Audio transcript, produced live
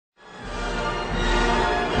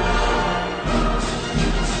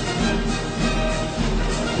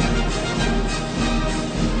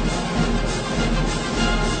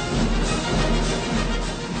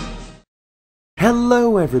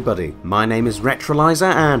Hello everybody, my name is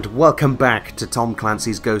Retroliser and welcome back to Tom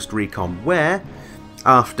Clancy's Ghost Recon, where,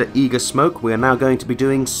 after Eager Smoke, we are now going to be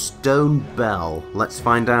doing Stone Bell. Let's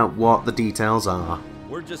find out what the details are.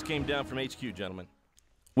 Word just came down from HQ, gentlemen.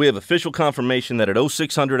 We have official confirmation that at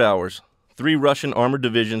 0600 hours, 3 Russian armored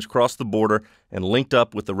divisions crossed the border and linked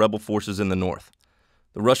up with the rebel forces in the north.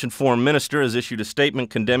 The Russian foreign minister has issued a statement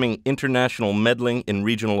condemning international meddling in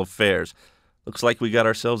regional affairs. Looks like we got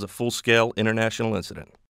ourselves a full-scale international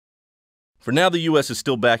incident. For now, the U.S. is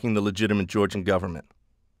still backing the legitimate Georgian government.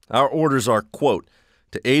 Our orders are, quote,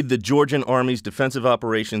 to aid the Georgian army's defensive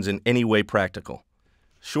operations in any way practical.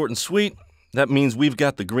 Short and sweet, that means we've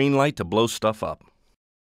got the green light to blow stuff up.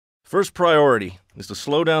 First priority is to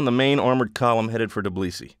slow down the main armored column headed for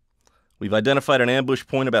Tbilisi. We've identified an ambush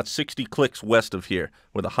point about 60 clicks west of here,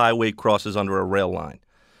 where the highway crosses under a rail line.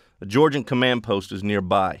 A Georgian command post is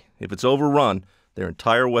nearby. If it's overrun, their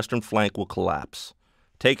entire western flank will collapse.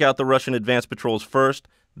 Take out the Russian advance patrols first,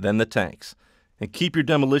 then the tanks. And keep your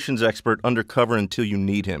demolitions expert undercover until you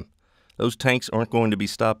need him. Those tanks aren't going to be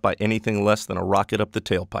stopped by anything less than a rocket up the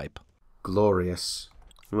tailpipe. Glorious.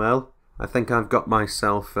 Well, I think I've got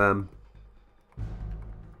myself,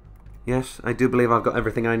 yes, I do believe I've got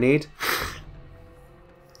everything I need.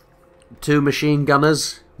 2 machine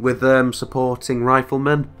gunners with supporting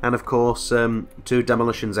riflemen, and of course 2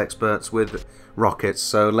 demolitions experts with rockets,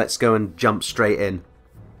 so let's go and jump straight in.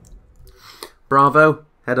 Bravo,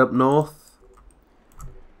 head up north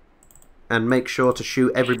and make sure to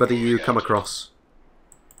shoot everybody you come across.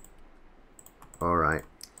 Alright,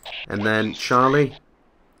 and then Charlie,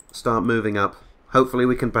 start moving up. Hopefully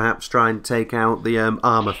we can perhaps try and take out the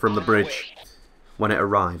armour from the bridge when it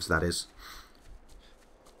arrives, that is.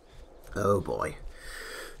 Oh boy.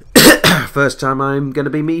 First time I'm going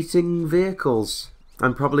to be meeting vehicles.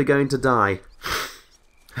 I'm probably going to die.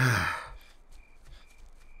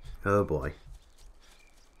 Oh boy.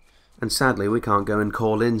 And sadly we can't go and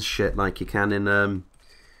call in shit like you can in,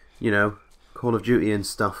 you know, Call of Duty and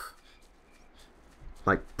stuff.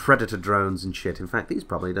 Like Predator drones and shit. In fact, these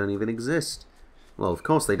probably don't even exist. Well, of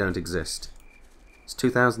course they don't exist. It's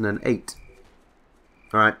 2008.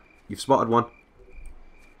 Alright, you've spotted one.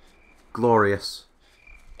 Glorious.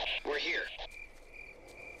 We're here.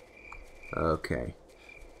 Okay.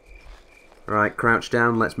 Alright, crouch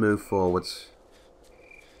down, let's move forwards.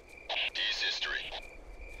 This history.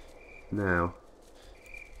 Now.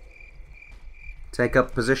 Take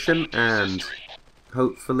up position and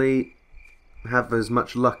hopefully have as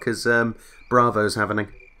much luck as Bravo's having.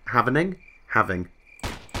 Having.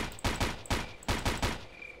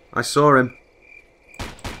 I saw him.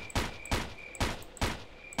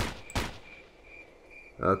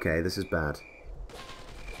 Okay, this is bad.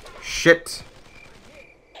 Shit!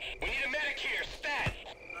 We need a medic here, stat!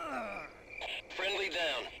 Friendly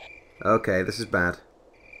down. Okay, this is bad.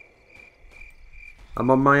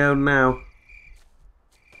 I'm on my own now.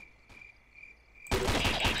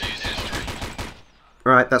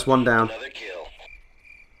 Right, that's one down. Another kill.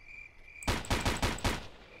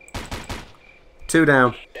 2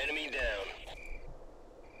 down. Enemy down.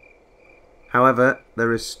 However,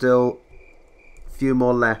 there is still few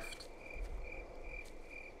more left.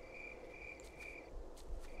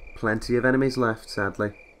 Plenty of enemies left,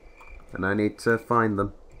 sadly. And I need to find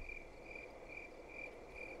them.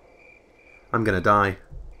 I'm gonna die.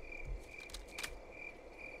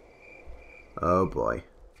 Oh boy.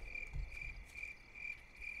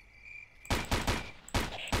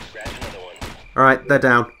 Scratch another one. Alright, they're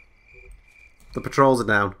down. The patrols are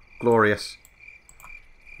down. Glorious.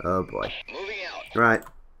 Oh boy. Moving out. Right.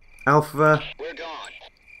 Alpha, We're gone.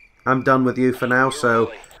 I'm done with you for now,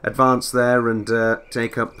 so advance there and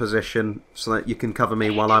take up position so that you can cover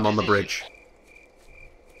me while I'm on the bridge.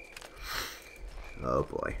 Oh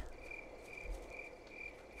boy.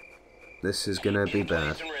 This is gonna be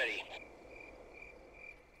bad.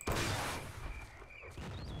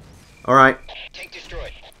 Alright. Tank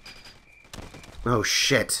destroyed. Oh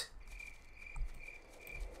shit.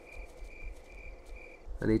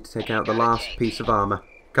 I need to take out the last piece of armour.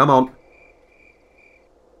 Come on.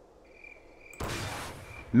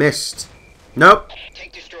 Missed. Nope.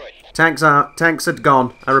 Tank destroyed. Tanks are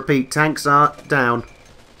gone. I repeat, tanks are down.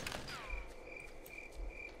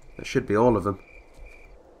 That should be all of them.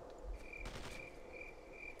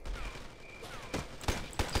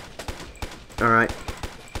 Alright.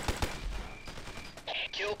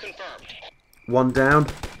 Kill confirmed. 1 down.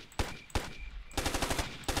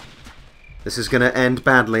 This is going to end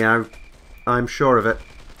badly, I'm sure of it.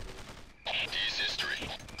 This history.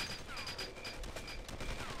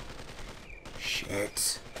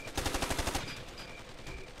 Shit.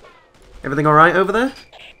 Everything alright over there?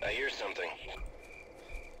 I hear something.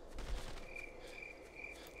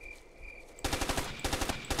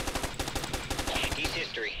 He's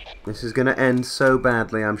history. This is going to end so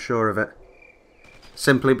badly, I'm sure of it.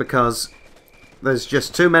 Simply because there's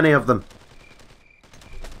just too many of them.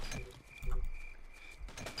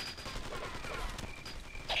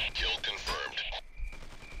 Kill confirmed.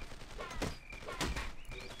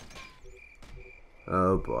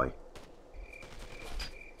 Oh boy.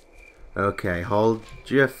 Okay, hold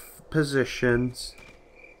your positions.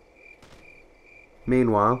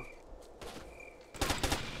 Meanwhile,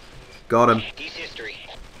 got him. He's history.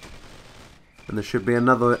 And there should be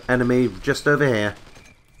another enemy just over here.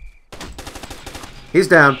 He's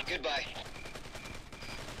down. Goodbye.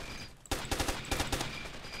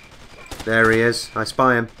 There he is. I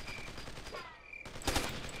spy him.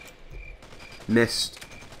 Missed.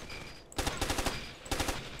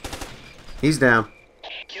 He's down.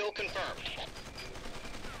 Kill confirmed.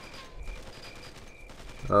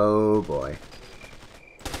 Oh boy.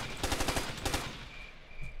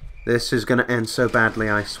 This is going to end so badly,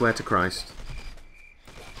 I swear to Christ.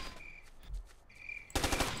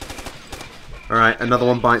 Alright, another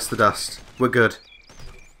one bites the dust. We're good.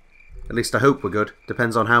 At least I hope we're good.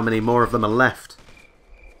 Depends on how many more of them are left.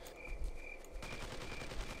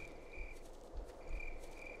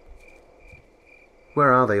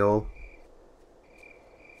 Where are they all?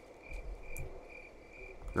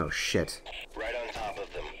 Oh shit. Right on top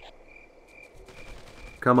of them.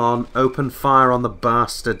 Come on, open fire on the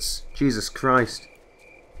bastards. Jesus Christ.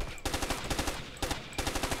 Goodbye.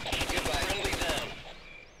 Friendly down.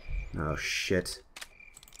 Oh shit.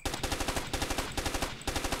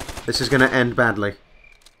 This is going to end badly.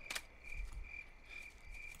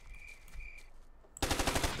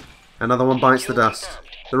 Another one bites the dust.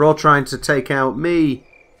 They're all trying to take out me.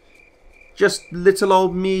 Just little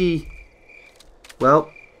old me. Well.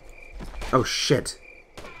 Oh shit.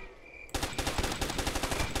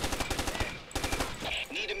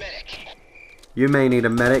 Need a medic. You may need a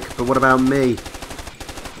medic, but what about me?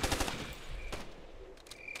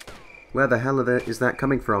 Where the hell is that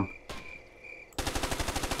coming from?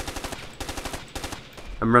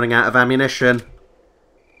 I'm running out of ammunition.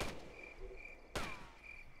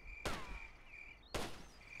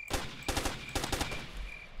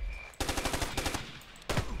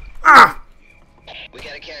 Ah! We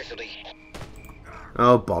got a casualty.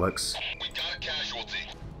 Oh, bollocks. We got a casualty.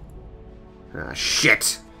 Ah,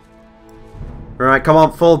 shit. Right, come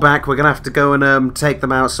on, fall back. We're going to have to go and take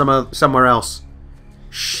them out somewhere else.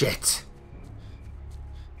 Shit.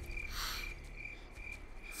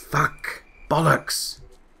 Fuck. Bollocks.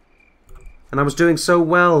 And I was doing so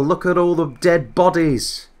well. Look at all the dead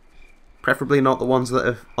bodies. Preferably not the ones that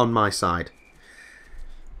are on my side.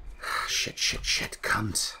 Shit, shit, shit.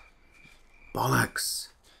 Cunt. Bollocks.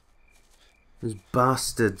 Those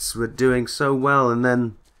bastards were doing so well and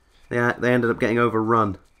then they ended up getting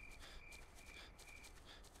overrun.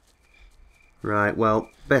 Right, well,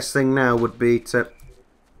 best thing now would be to...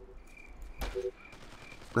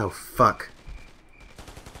 Oh, fuck.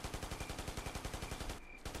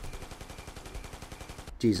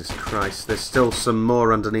 Jesus Christ, there's still some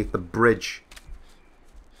more underneath the bridge.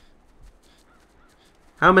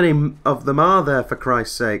 How many of them are there, for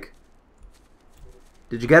Christ's sake?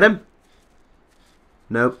 Did you get him?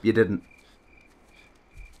 Nope, you didn't.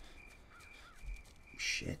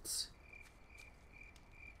 Shit.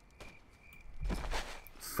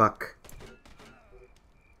 Fuck.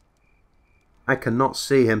 I cannot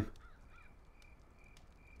see him.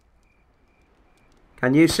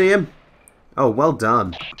 Can you see him? Oh, well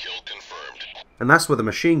done. Kill confirmed. And that's with a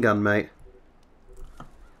machine gun, mate.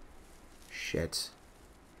 Shit.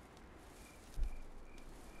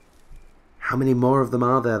 How many more of them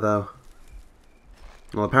are there, though?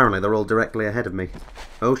 Well, apparently they're all directly ahead of me.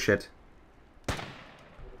 Oh, shit.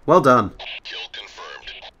 Well done. Kill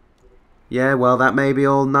confirmed. Yeah, well, that may be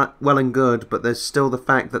all not well and good, but there's still the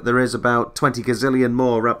fact that there is about 20 gazillion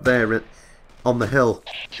more up there on the hill.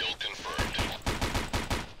 Kill confirmed.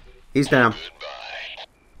 He's down.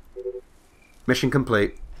 Goodbye. Mission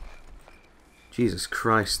complete. Jesus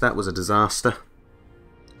Christ, that was a disaster.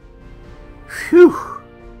 Phew.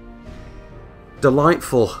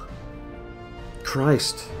 Delightful.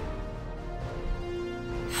 Christ.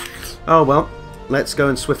 Oh well, let's go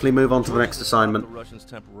and swiftly move on to the next assignment. The Russians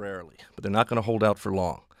temporarily, but they're not going to hold out for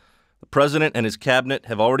long. The president and his cabinet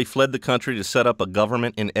have already fled the country to set up a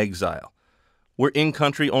government in exile. We're in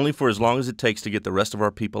country only for as long as it takes to get the rest of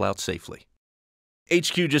our people out safely.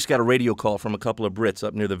 HQ just got a radio call from a couple of Brits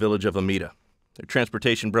up near the village of Amida. Their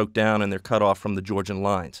transportation broke down and they're cut off from the Georgian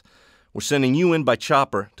lines. We're sending you in by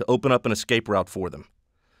chopper to open up an escape route for them.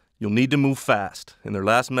 You'll need to move fast. In their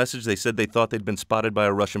last message, they said they thought they'd been spotted by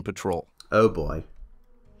a Russian patrol. Oh boy.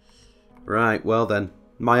 Right, well then.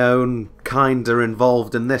 My own kind are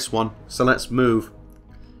involved in this one, so let's move.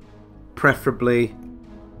 Preferably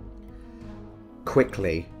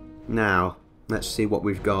quickly. Now, let's see what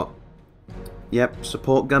we've got. Yep,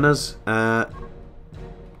 support gunners.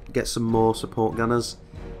 Get some more support gunners.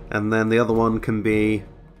 And then the other one can be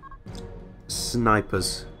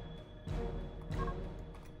snipers.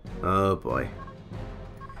 Oh boy.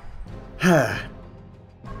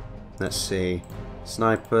 Let's see.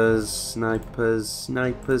 Snipers, snipers,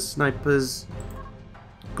 snipers, snipers.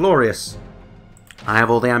 Glorious. I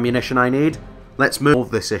have all the ammunition I need. Let's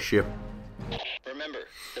move this issue. Remember,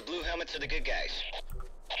 the blue helmets are the good guys.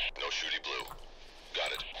 No shooty blue.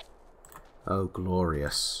 Got it. Oh,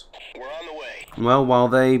 glorious. We're on the way. Well, while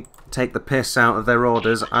they take the piss out of their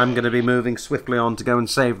orders, I'm going to be moving swiftly on to go and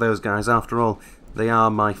save those guys. After all, they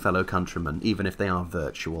are my fellow countrymen, even if they are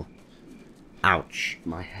virtual. Ouch.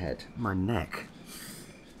 My head. My neck.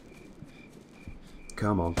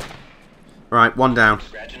 Come on. Right, one down.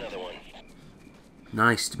 Scratch another one.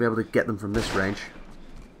 Nice to be able to get them from this range.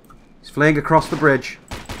 He's fleeing across the bridge.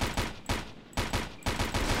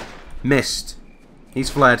 Missed. He's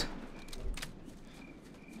fled.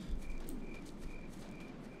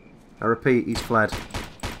 I repeat, he's fled.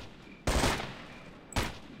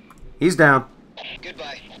 He's down.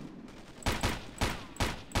 Goodbye.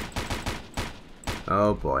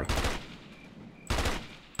 Oh boy.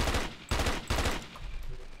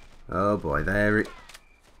 Oh boy, there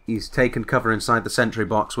he's taken cover inside the sentry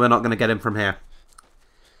box. We're not going to get him from here.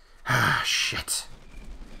 Ah, shit.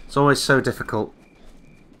 It's always so difficult.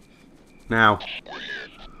 Now,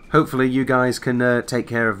 hopefully you guys can take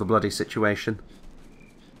care of the bloody situation.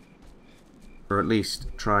 Or at least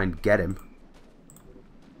try and get him.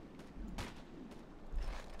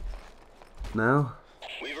 No?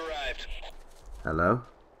 We've arrived. Hello?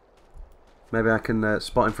 Maybe I can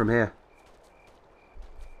spot him from here.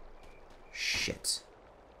 Shit.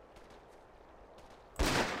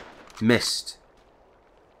 Missed.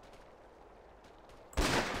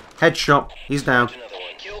 Headshot. He's down. Another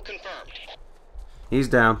one. Kill confirmed. He's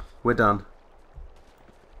down. We're done.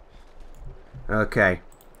 Okay.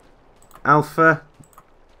 Alpha.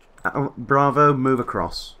 Bravo, move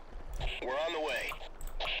across. We're on the way.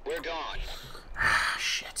 We're gone. Ah,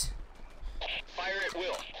 shit. Fire at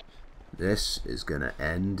will. This is gonna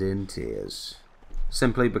end in tears.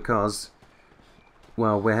 Simply because,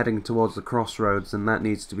 well, we're heading towards the crossroads and that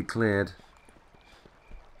needs to be cleared.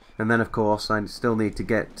 And then, of course, I still need to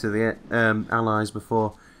get to the allies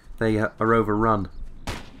before they are overrun.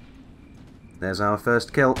 There's our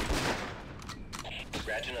first kill.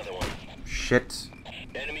 Scratch another one. Shit.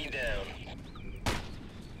 Enemy down.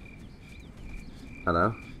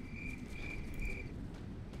 Hello?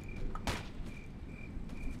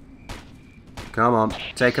 Come on,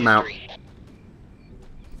 take him out.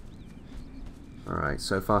 Alright,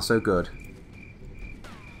 so far so good.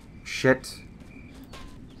 Shit.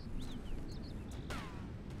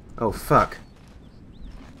 Oh, fuck.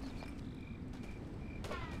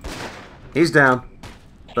 He's down.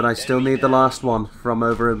 But I still need the last one from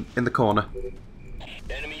over in the corner.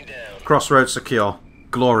 Enemy down. Crossroads secure.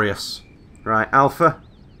 Glorious. Right, Alpha.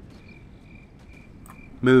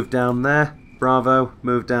 Move down there. Bravo,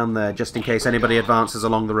 move down there, just in case anybody advances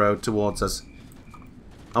along the road towards us.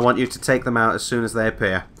 I want you to take them out as soon as they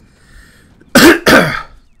appear.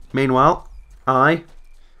 Meanwhile, I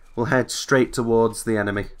will head straight towards the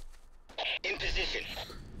enemy. In position.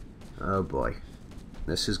 Oh boy.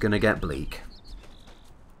 This is going to get bleak.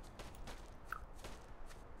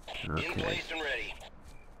 In Okay. place and ready.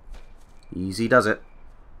 Easy does it.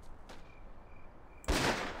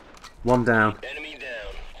 One down. Enemy down.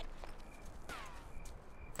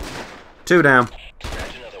 Two down.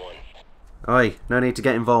 Scratch another one. Oi, no need to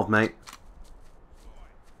get involved, mate.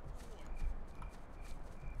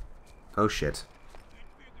 Oh shit.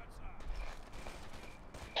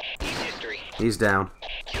 He's history. He's down.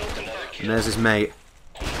 Kill confirmed. And there's his mate.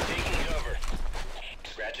 Taking cover.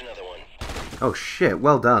 Scratch another one. Oh shit,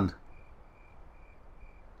 well done.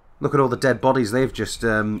 Look at all the dead bodies they've just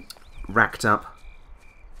racked up.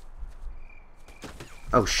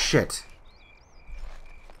 Oh shit.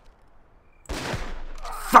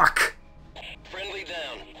 Fuck! Friendly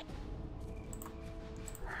down.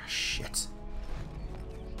 Shit.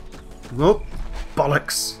 Oh,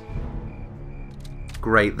 bollocks.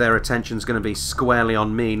 Great, their attention's going to be squarely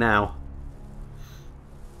on me now.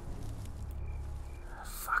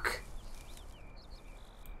 Fuck.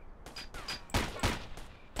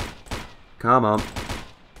 Come on.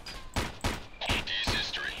 D's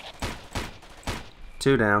history.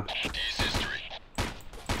 2 down. D's history.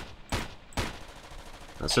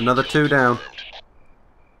 That's another 2 down.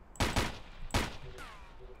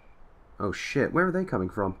 Oh shit, where are they coming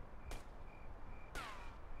from?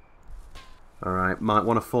 Alright, might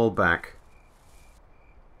want to fall back.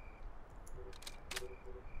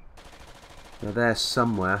 They're there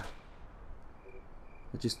somewhere.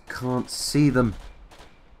 I just can't see them.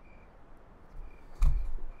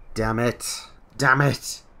 Damn it. Damn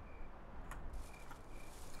it.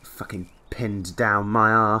 Fucking pinned down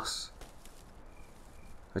my arse.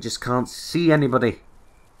 I just can't see anybody.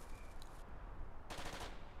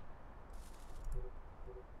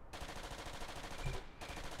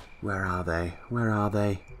 Where are they? Where are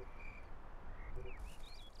they?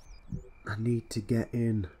 I need to get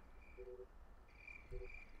in.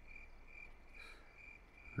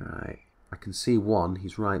 Right. I can see one.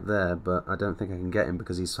 He's right there, but I don't think I can get him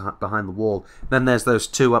because he's behind the wall. Then there's those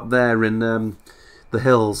 2 up there in the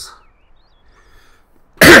hills.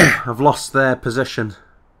 I've lost their position.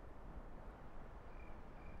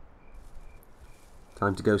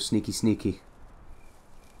 Time to go sneaky sneaky.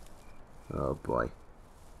 Oh boy.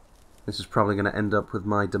 This is probably going to end up with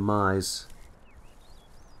my demise.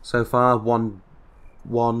 So far,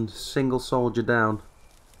 one single soldier down.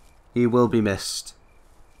 He will be missed.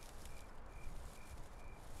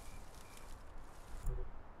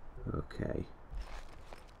 Okay.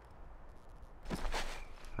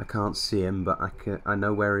 I can't see him, but I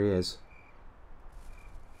know where he is.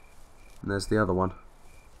 And there's the other one.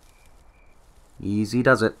 Easy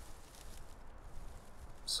does it.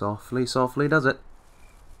 Softly, softly does it.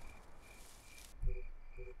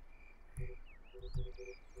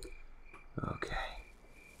 Okay.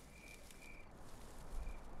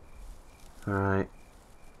 Alright.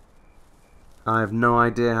 I have no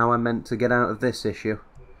idea how I'm meant to get out of this issue.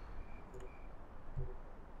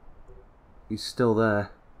 He's still there.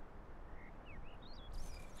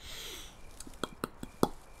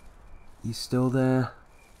 He's still there.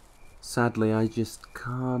 Sadly, I just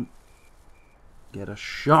can't get a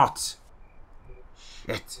shot.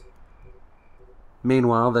 Shit.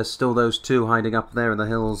 Meanwhile, there's still those 2 hiding up there in the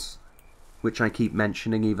hills, which I keep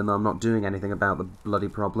mentioning even though I'm not doing anything about the bloody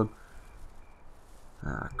problem.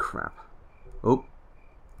 Ah, crap. Oh.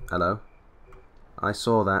 Hello. I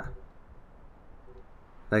saw that.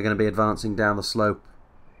 They're going to be advancing down the slope.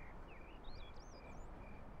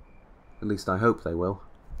 At least I hope they will.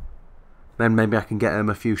 Then maybe I can get them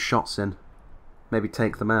a few shots in. Maybe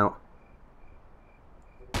take them out.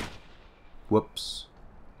 Whoops.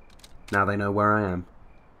 Now they know where I am.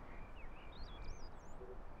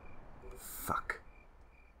 Fuck.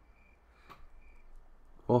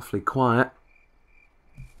 Awfully quiet.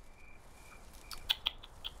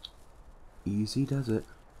 Easy does it.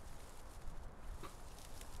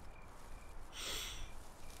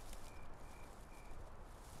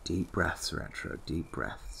 Deep breaths, Retro, deep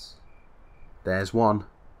breaths. There's one.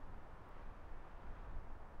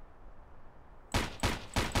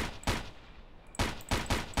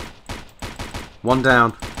 One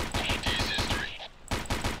down.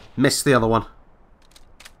 Missed the other one.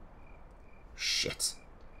 Shit.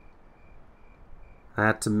 I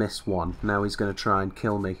had to miss one. Now he's going to try and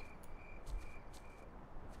kill me.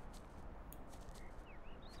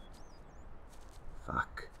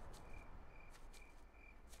 Fuck.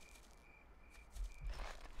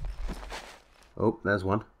 Oh, there's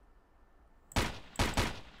one.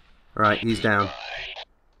 Right, he's down.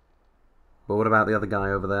 But what about the other guy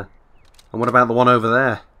over there? And what about the one over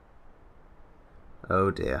there? Oh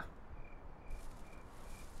dear.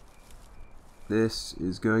 This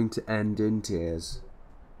is going to end in tears.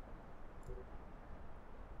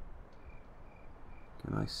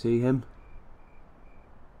 Can I see him?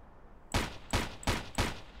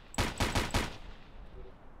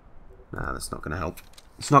 Nah, that's not going to help.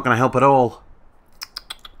 It's not going to help at all.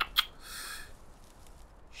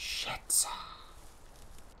 Shit.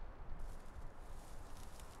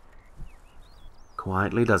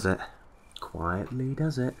 Quietly does it. Quietly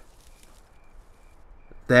does it.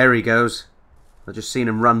 There he goes. I just seen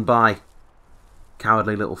him run by.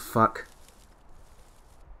 Cowardly little fuck.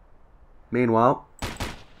 Meanwhile,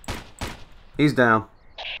 he's down.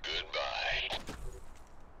 Goodbye.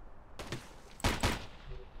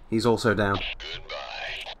 He's also down.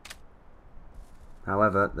 Goodbye.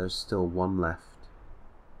 However, there's still one left.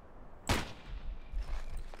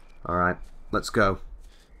 Alright, let's go.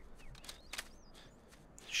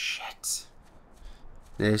 Shit.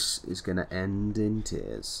 This is gonna end in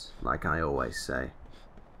tears, like I always say.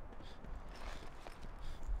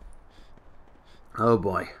 Oh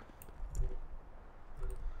boy.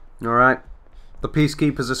 Alright. The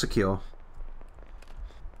peacekeepers are secure.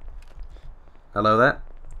 Hello there.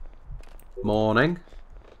 Morning.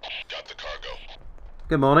 Got the cargo.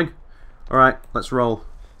 Good morning. Alright, let's roll.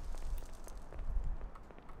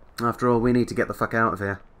 After all, we need to get the fuck out of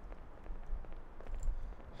here.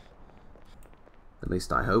 At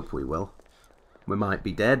least I hope we will. We might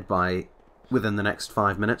be dead by within the next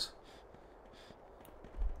 5 minutes.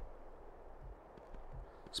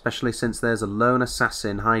 Especially since there's a lone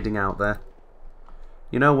assassin hiding out there.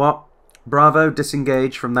 You know what? Bravo,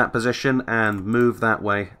 disengage from that position and move that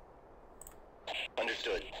way.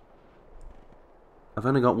 Understood. I've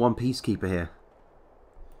only got one peacekeeper here.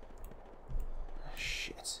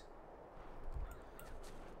 Shit.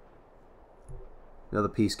 The other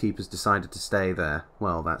peacekeepers decided to stay there.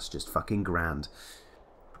 Well, that's just fucking grand.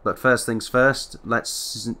 But first things first,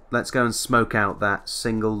 let's go and smoke out that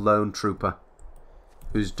single lone trooper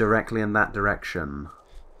who's directly in that direction.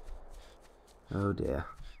 Oh dear.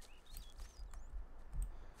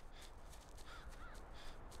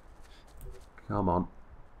 Come on.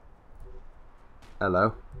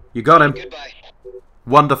 Hello. You got him. Goodbye.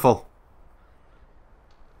 Wonderful.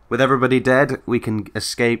 With everybody dead, we can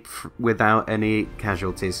escape without any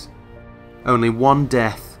casualties. Only one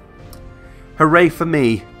death. Hooray for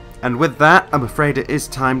me. And with that, I'm afraid it is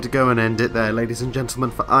time to go and end it there, ladies and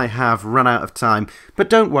gentlemen, for I have run out of time. But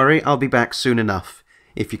don't worry, I'll be back soon enough.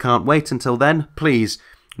 If you can't wait until then, please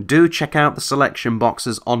do check out the selection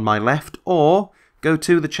boxes on my left, or go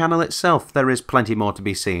to the channel itself. There is plenty more to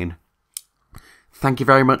be seen. Thank you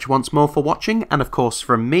very much once more for watching, and of course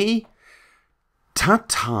from me,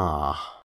 ta-ta.